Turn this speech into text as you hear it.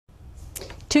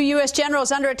Two U.S.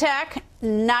 generals under attack,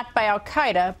 not by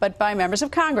al-Qaeda, but by members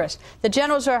of Congress. The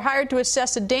generals are hired to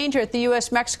assess the danger at the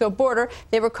U.S.-Mexico border.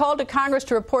 They were called to Congress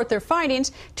to report their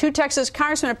findings. Two Texas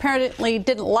congressmen apparently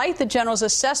didn't like the generals'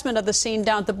 assessment of the scene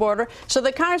down at the border, so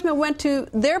the congressmen went to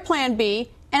their plan B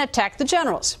and attacked the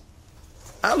generals.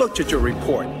 I looked at your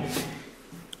report.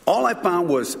 All I found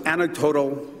was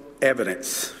anecdotal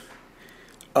evidence.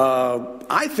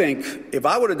 I think if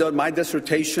I would have done my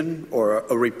dissertation or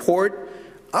a report,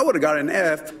 I would have got an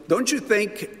F. Don't you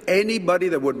think anybody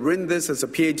that would read this as a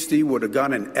PhD would have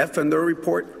gotten an F in their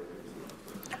report?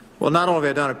 Well, not only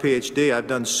have I done a PhD, I've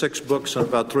done 6 books and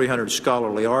about 300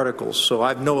 scholarly articles, so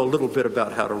I know a little bit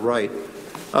about how to write.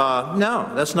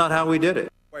 No, that's not how we did it.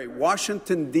 Wait,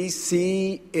 Washington,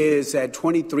 D.C. is at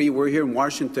 23. We're here in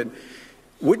Washington.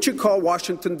 Would you call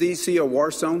Washington, D.C. a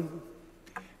war zone?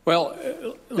 Well,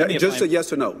 just a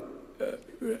yes or no.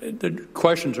 The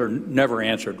questions are never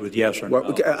answered with yes or no.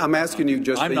 Well, okay, I'm asking you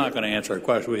just. I'm not going to answer a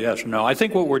question with yes or no. I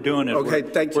think what we're doing is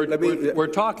we're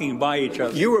talking by each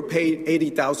other. You were paid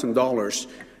 $80,000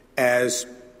 as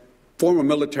former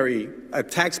military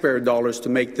taxpayer dollars to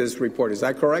make this report. Is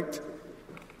that correct?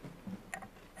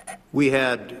 We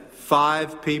had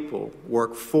 5 people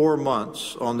work 4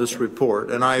 months on this report,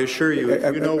 and I assure you,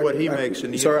 if you know what he makes,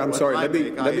 and sir, I'm sorry. I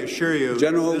assure you,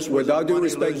 General, without due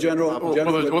respect, General.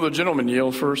 Will the gentleman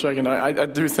yield for a second? I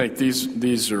do think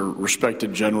these are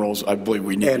respected generals. I believe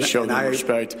we need to show them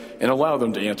respect and allow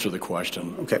them to answer the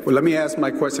question. Okay. Well, let me ask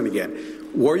my question again.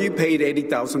 Were you paid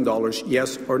 $80,000?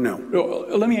 Yes or no?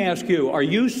 Let me ask you: are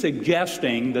you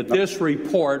suggesting that this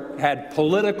report had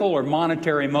political or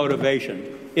monetary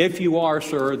motivation? If you are,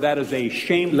 sir, that is a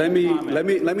shameful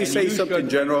comment. Let me say something,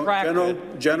 General.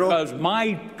 Because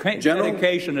my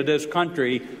dedication to this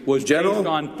country was based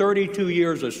on 32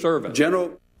 years of service.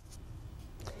 General.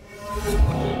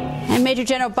 And Major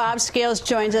General Bob Scales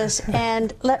joins us,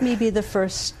 and let me be the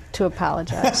first to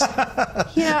apologize. I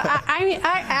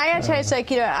gotta tell you, it's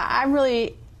like, I'm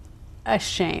really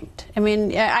ashamed. I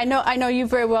mean, I know you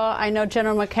very well. I know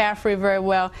General McCaffrey very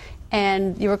well.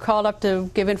 And you were called up to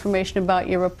give information about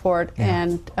your report,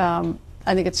 and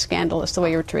I think it's scandalous the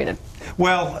way you were treated.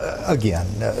 Well, again,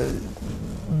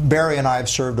 Barry and I have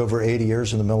served over 80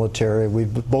 years in the military.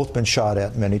 We've both been shot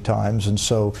at many times, and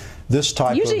so this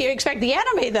type Usually you expect the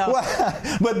enemy, though.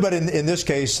 Well, but in this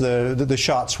case, the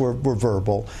shots were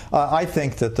verbal. I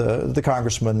think that the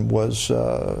congressman was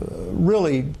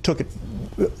really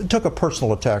took a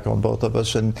personal attack on both of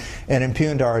us and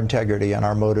impugned our integrity and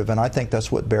our motive, and I think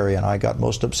that's what Barry and I got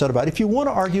most upset about. If you want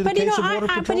to argue the case of Border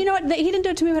Patrol... But you know what? He didn't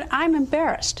do it to me, but I'm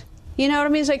embarrassed. You know what I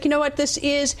mean? It's like, you know what this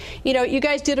is? You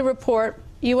guys did a report.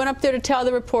 You went up there to tell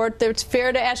the report that it's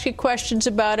fair to ask you questions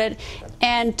about it,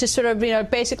 and to sort of,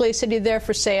 basically said you're there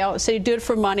for sale, said you do it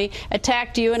for money,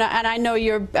 attacked you, and I know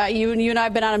you and I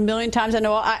have been on a million times. I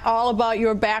know all about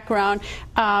your background,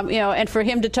 and for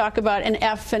him to talk about an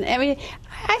F, and I mean,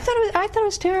 I thought it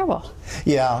was terrible.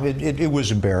 Yeah, it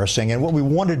was embarrassing, and what we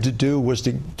wanted to do was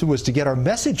to get our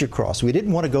message across. We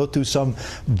didn't want to go through some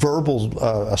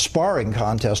verbal sparring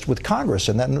contest with Congress,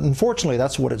 and then unfortunately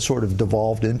that's what it sort of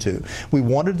devolved into. We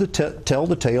wanted to tell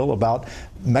the tale about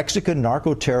Mexican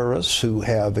narco-terrorists who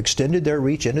have extended their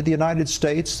reach into the United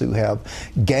States, who have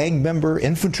gang member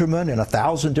infantrymen in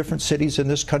 1,000 different cities in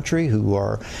this country, who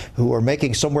are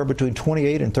making somewhere between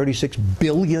 $28 and $36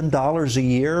 billion a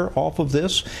year off of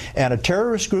this, and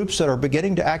terrorist groups that are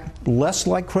beginning to act less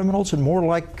like criminals and more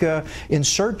like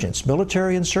insurgents,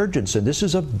 military insurgents, and this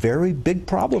is a very big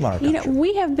problem in our country.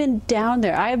 We have been down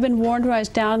there. I have been warned when I was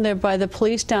down there by the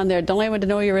police down there. Don't let anyone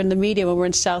know you're in the media when we're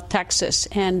in South Texas,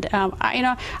 and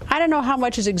I don't know how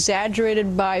much is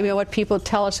exaggerated by what people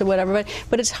tell us or whatever,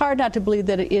 but it's hard not to believe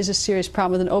that it is a serious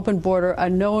problem with an open border, a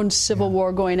known civil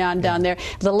war going on down there.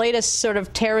 The latest sort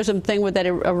of terrorism thing with that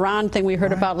Iran thing we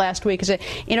heard about last week is that,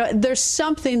 there's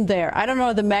something there. I don't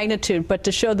know the magnitude, but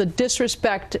to show the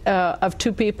disrespect of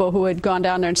two people who had gone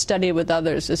down there and studied with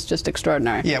others is just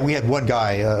extraordinary. Yeah, we had one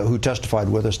guy who testified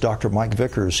with us, Dr. Mike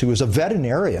Vickers, who was a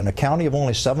veterinarian, a county of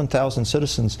only 7,000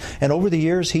 citizens, and over the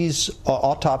years he's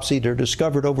autopsied or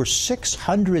discovered over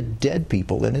 600 dead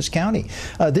people in his county.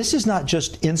 This is not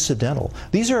just incidental.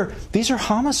 These are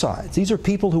homicides. These are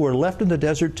people who are left in the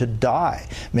desert to die.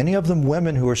 Many of them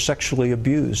women who are sexually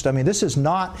abused. I mean, this is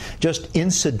not just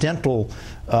incidental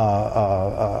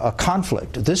a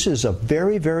conflict. This is a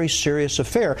very, very serious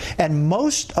affair, and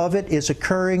most of it is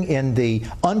occurring in the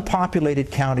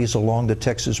unpopulated counties along the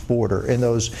Texas border, in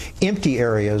those empty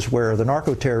areas where the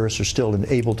narco-terrorists are still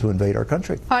able to invade our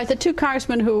country. All right, the two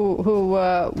congressmen who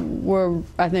were,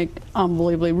 I think,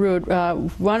 unbelievably rude,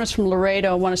 one is from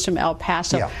Laredo, one is from El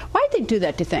Paso. Yeah. Why did they do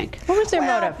that, do you think? What was their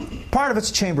motive? Part of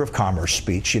it's Chamber of Commerce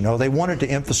speech. You know, they wanted to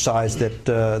emphasize that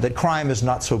that crime is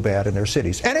not so bad in their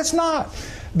cities, and it's not,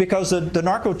 because the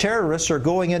narco-terrorists are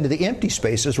going into the empty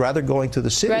spaces rather than going to the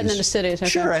cities. Rather than the cities, okay.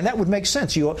 Sure, and that would make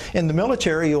sense. In the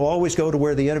military, you always go to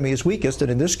where the enemy is weakest,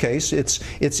 and in this case, it's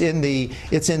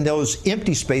in those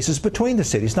empty spaces between the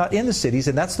cities, not in the cities,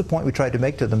 and that's the point we tried to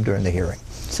make to them during the hearing.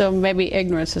 So maybe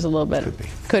ignorance is a little bit.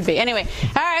 Could be. Anyway,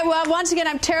 all right. Well, once again,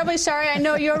 I'm terribly sorry. I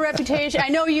know your reputation. I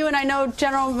know you, and I know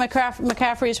General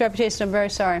McCaffrey's reputation. I'm very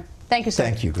sorry. Thank you, sir.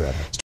 Thank you, Greta.